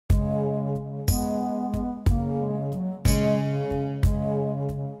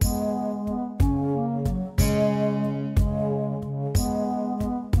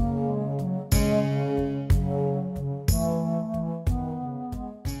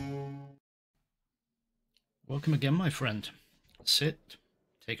Welcome again, my friend. Sit,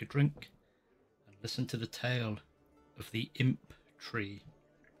 take a drink, and listen to the tale of the Imp Tree.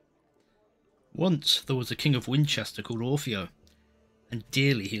 Once there was a king of Winchester called Orfeo, and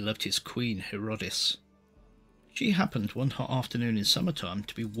dearly he loved his queen Herodes. She happened one hot afternoon in summertime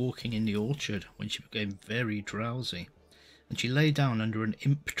to be walking in the orchard when she became very drowsy, and she lay down under an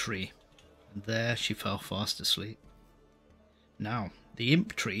imp tree, and there she fell fast asleep. Now, the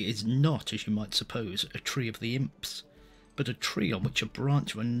imp tree is not, as you might suppose, a tree of the imps, but a tree on which a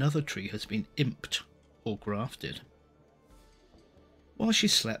branch of another tree has been imped or grafted. While she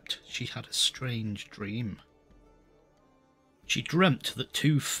slept, she had a strange dream. She dreamt that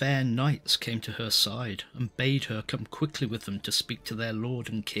two fair knights came to her side and bade her come quickly with them to speak to their lord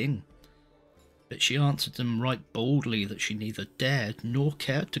and king. But she answered them right boldly that she neither dared nor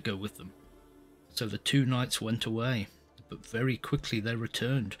cared to go with them. So the two knights went away, but very quickly they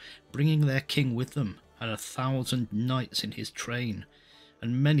returned, bringing their king with them, and 1,000 knights in his train,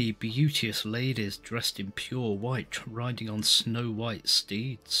 and many beauteous ladies dressed in pure white, riding on snow-white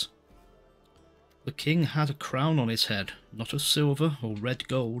steeds. The king had a crown on his head, not of silver or red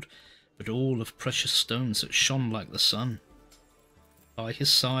gold, but all of precious stones that shone like the sun. By his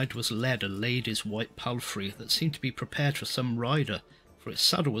side was led a lady's white palfrey that seemed to be prepared for some rider, for its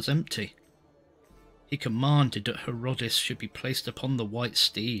saddle was empty. He commanded that Herodes should be placed upon the white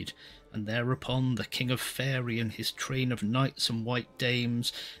steed, and thereupon the king of Faërie and his train of knights and white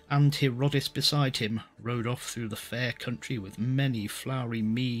dames, and Herodes beside him, rode off through the fair country with many flowery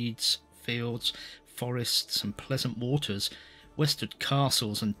meads, fields, forests, and pleasant waters, where stood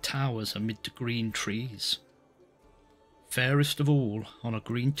castles and towers amid the green trees. Fairest of all, on a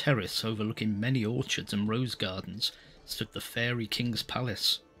green terrace overlooking many orchards and rose gardens, stood the fairy king's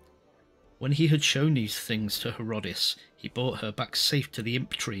palace. When he had shown these things to Herodes, he brought her back safe to the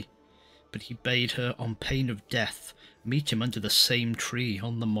imp tree, but he bade her, on pain of death, meet him under the same tree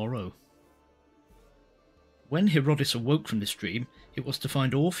on the morrow. When Herodes awoke from this dream, it was to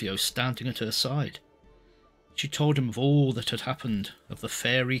find Orfeo standing at her side. She told him of all that had happened, of the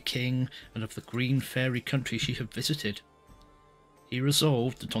fairy king, and of the green fairy country she had visited. He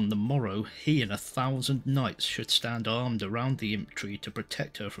resolved that on the morrow he and 1,000 knights should stand armed around the imp tree to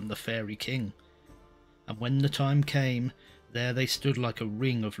protect her from the fairy king. And when the time came, there they stood like a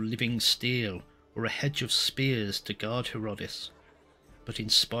ring of living steel, or a hedge of spears to guard Herodes. But in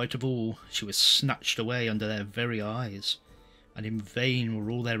spite of all, she was snatched away under their very eyes, and in vain were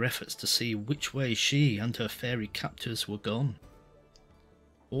all their efforts to see which way she and her fairy captors were gone.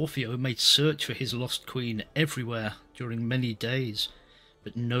 Orfeo made search for his lost queen everywhere during many days,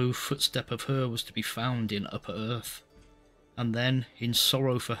 but no footstep of her was to be found in upper earth. And then, in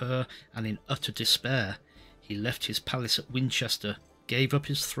sorrow for her and in utter despair, he left his palace at Winchester, gave up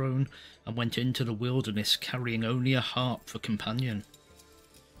his throne, and went into the wilderness carrying only a harp for companion.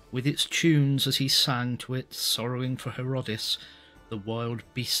 With its tunes as he sang to it, sorrowing for Herodes, the wild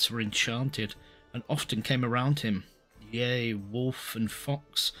beasts were enchanted, and often came around him, yea, wolf and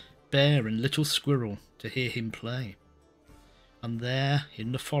fox, bear and little squirrel, to hear him play. And there,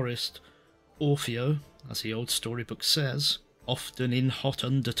 in the forest, Orfeo, as the old storybook says, often in hot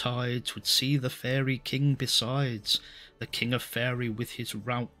undertides would see the fairy king besides, the king of Faërie with his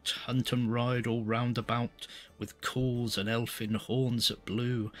rout, hunt and ride all round about, with calls and elfin horns that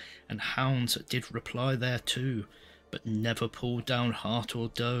blew, and hounds that did reply thereto, but never pulled down hart or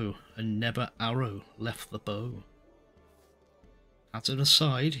doe, and never arrow left the bow. As an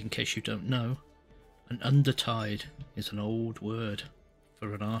aside, in case you don't know, an undertide is an old word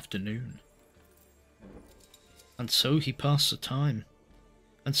for an afternoon. And so he passed the time,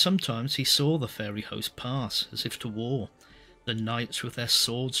 and sometimes he saw the fairy host pass as if to war, the knights with their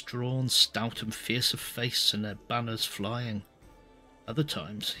swords drawn, stout and fierce of face, and their banners flying. Other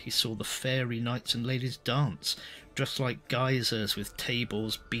times he saw the fairy knights and ladies dance, dressed like geysers with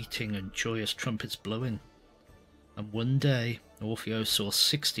tabors beating and joyous trumpets blowing. And one day Orfeo saw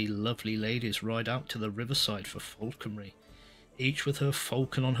 60 lovely ladies ride out to the riverside for falconry, each with her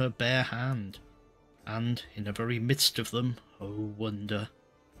falcon on her bare hand, and in the very midst of them, oh wonder,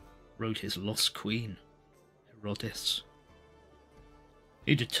 rode his lost queen, Herodes.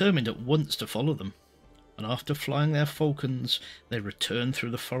 He determined at once to follow them, and after flying their falcons, they returned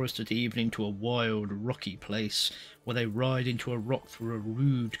through the forest at evening to a wild, rocky place, where they ride into a rock through a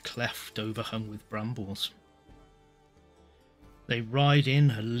rude cleft overhung with brambles. They ride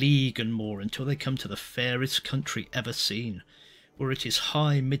in a league and more until they come to the fairest country ever seen, where it is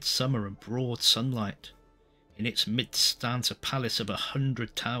high midsummer and broad sunlight. In its midst stands a palace of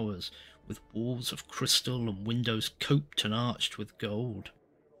 100 towers, with walls of crystal and windows coped and arched with gold.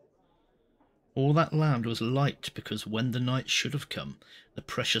 All that land was light because when the night should have come, the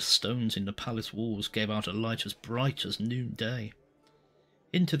precious stones in the palace walls gave out a light as bright as noonday.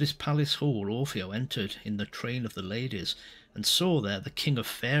 Into this palace hall Orfeo entered in the train of the ladies, and saw there the King of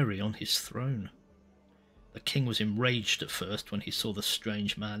Faerie on his throne. The king was enraged at first when he saw the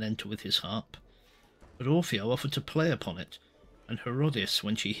strange man enter with his harp, but Orfeo offered to play upon it, and Herodes,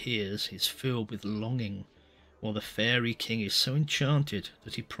 when she hears, is filled with longing, while the fairy king is so enchanted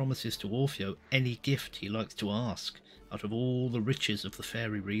that he promises to Orfeo any gift he likes to ask out of all the riches of the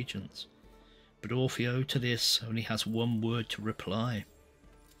fairy regions. But Orfeo to this only has one word to reply: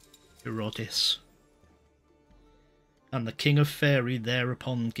 Herodes. And the King of Faerie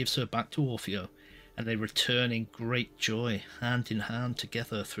thereupon gives her back to Orfeo, and they return in great joy, hand in hand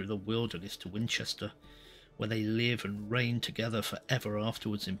together through the wilderness to Winchester, where they live and reign together for ever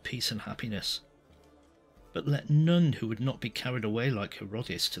afterwards in peace and happiness. But let none who would not be carried away like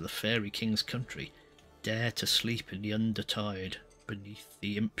Herodes to the fairy king's country dare to sleep in the undertide beneath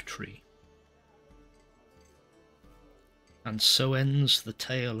the Imp Tree. And so ends the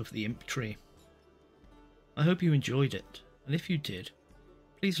tale of the Imp Tree. I hope you enjoyed it, and if you did,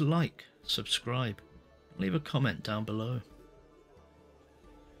 please like, subscribe, and leave a comment down below.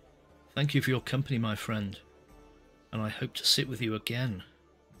 Thank you for your company, my friend, and I hope to sit with you again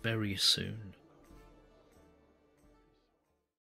very soon.